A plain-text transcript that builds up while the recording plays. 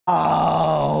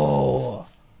Oh.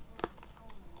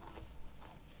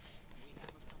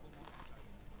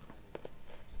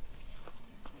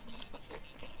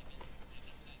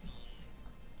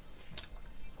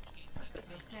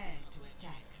 Prepare to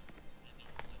attack.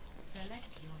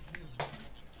 Select your hero.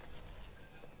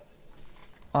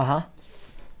 Uh-huh.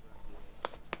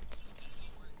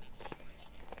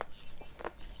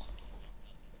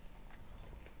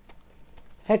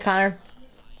 Hey, Connor.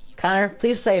 Connor,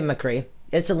 please play McCree.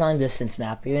 It's a long distance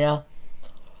map, you know?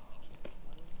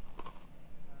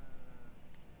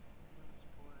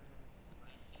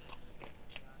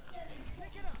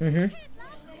 Mm-hmm. It's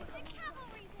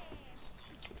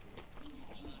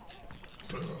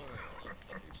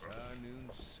high noon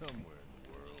somewhere in the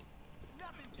world.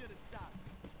 Nothing's gonna stop.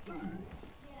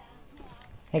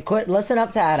 Hey, quit. Listen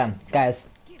up to Adam, guys.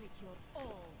 Give it your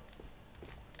all.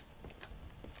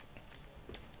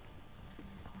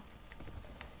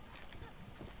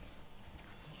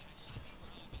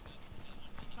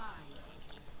 5,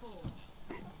 4,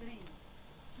 3,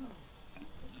 2,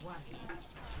 1.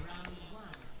 Round 1.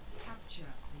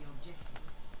 Capture the objective.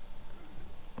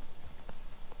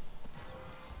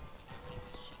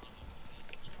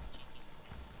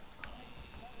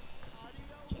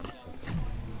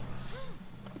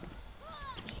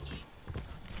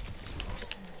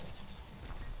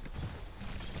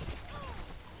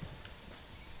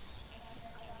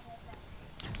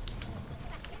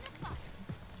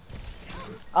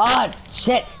 Oh,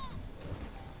 shit!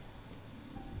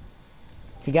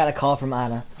 He got a call from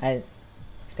Anna.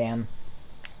 Damn.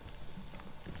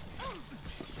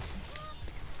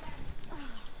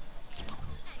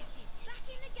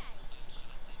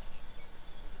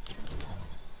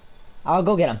 I'll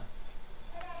go get him.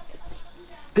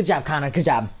 Good job, Connor. Good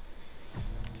job.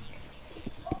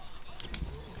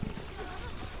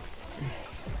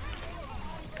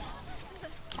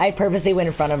 I purposely went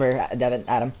in front of her, Devin,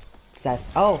 Adam.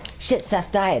 Seth. Oh, shit,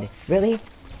 Seth died. Really?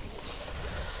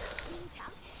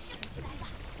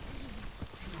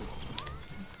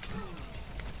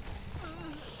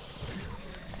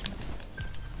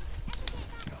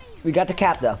 We got the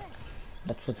cap, though.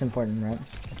 That's what's important, right?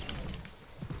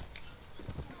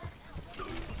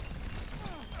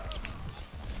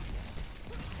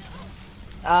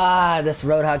 Ah, this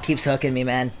Roadhog keeps hooking me,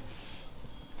 man.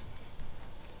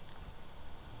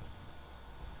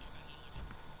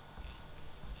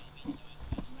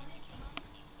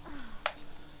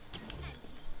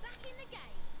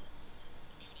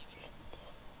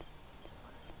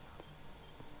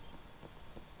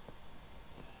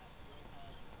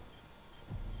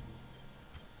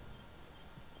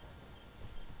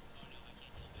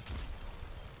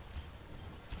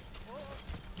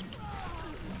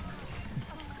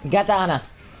 Got the Ana.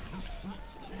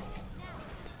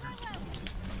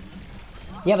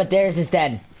 Yeah, but theirs is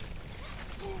dead.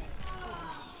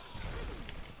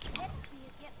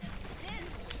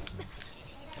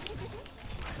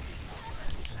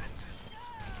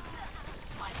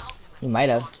 He might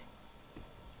have.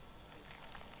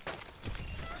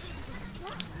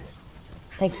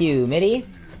 Thank you, Mitty.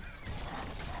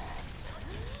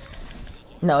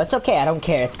 No, it's okay. I don't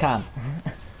care. It's calm.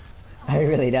 I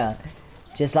really don't.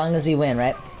 Just as long as we win,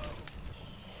 right?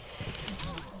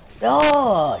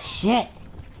 Oh, shit.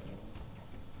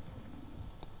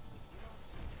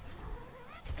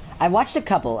 I watched a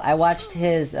couple. I watched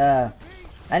his, I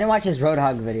didn't watch his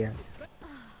Roadhog video.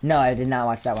 No, I did not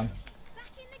watch that one.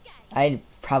 I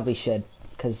probably should,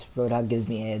 because Roadhog gives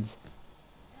me AIDS.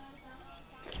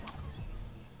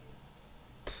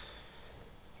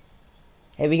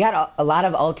 Hey, we got a lot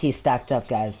of ultis stacked up,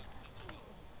 guys.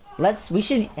 We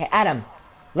should, Adam,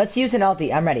 let's use an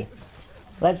ulti. I'm ready.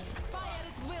 It's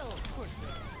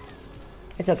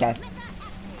okay.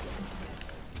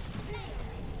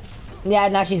 Yeah,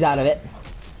 now she's out of it.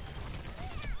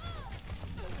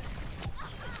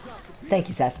 Thank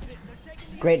you, Seth.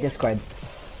 Great discords.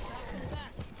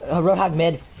 Roadhog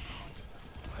mid.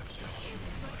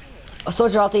 A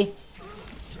soldier ulti.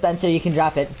 Spencer, you can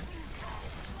drop it.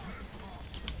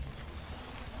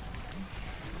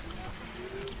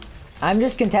 I'm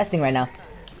just contesting right now.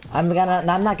 I'm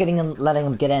not letting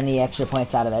him get any extra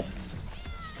points out of it.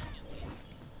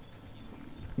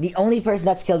 The only person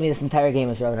that's killed me this entire game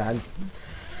is Roadhog.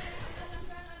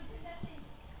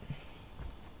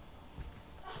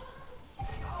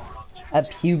 A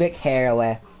pubic hair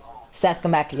away. Seth,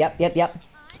 come back. Yep.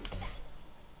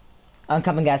 I'm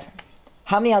coming, guys.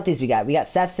 How many ultis we got? We got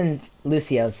Seth's and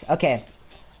Lucio's. Okay.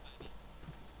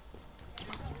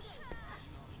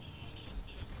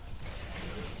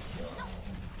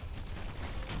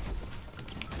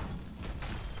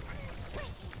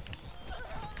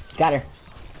 Got her.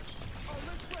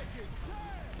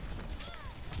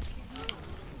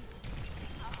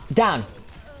 Down.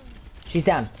 She's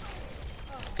down.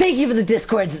 Thank you for the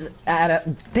Discords,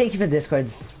 thank you for the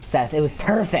Discords, Seth. It was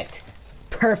perfect.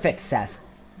 Perfect, Seth.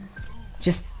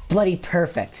 Just bloody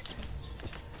perfect.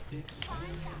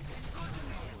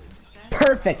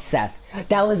 Perfect, Seth.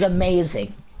 That was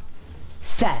amazing.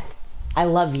 Seth, I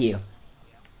love you.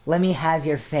 Let me have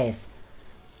your face.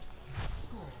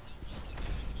 Score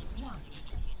 1-0.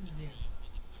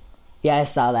 Yeah, I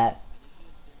saw that.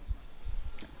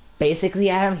 Basically,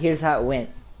 Adam, here's how it went.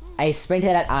 I sprinted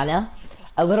at Anna.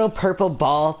 A little purple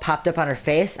ball popped up on her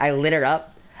face. I lit her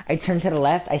up. I turned to the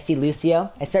left. I see Lucio.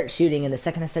 I start shooting, and the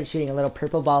second I start shooting, a little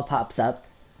purple ball pops up.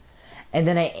 And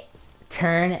then I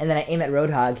turn, and then I aim at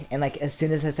Roadhog. And like as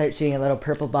soon as I start shooting, a little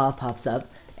purple ball pops up.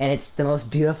 And it's the most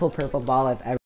beautiful purple ball I've ever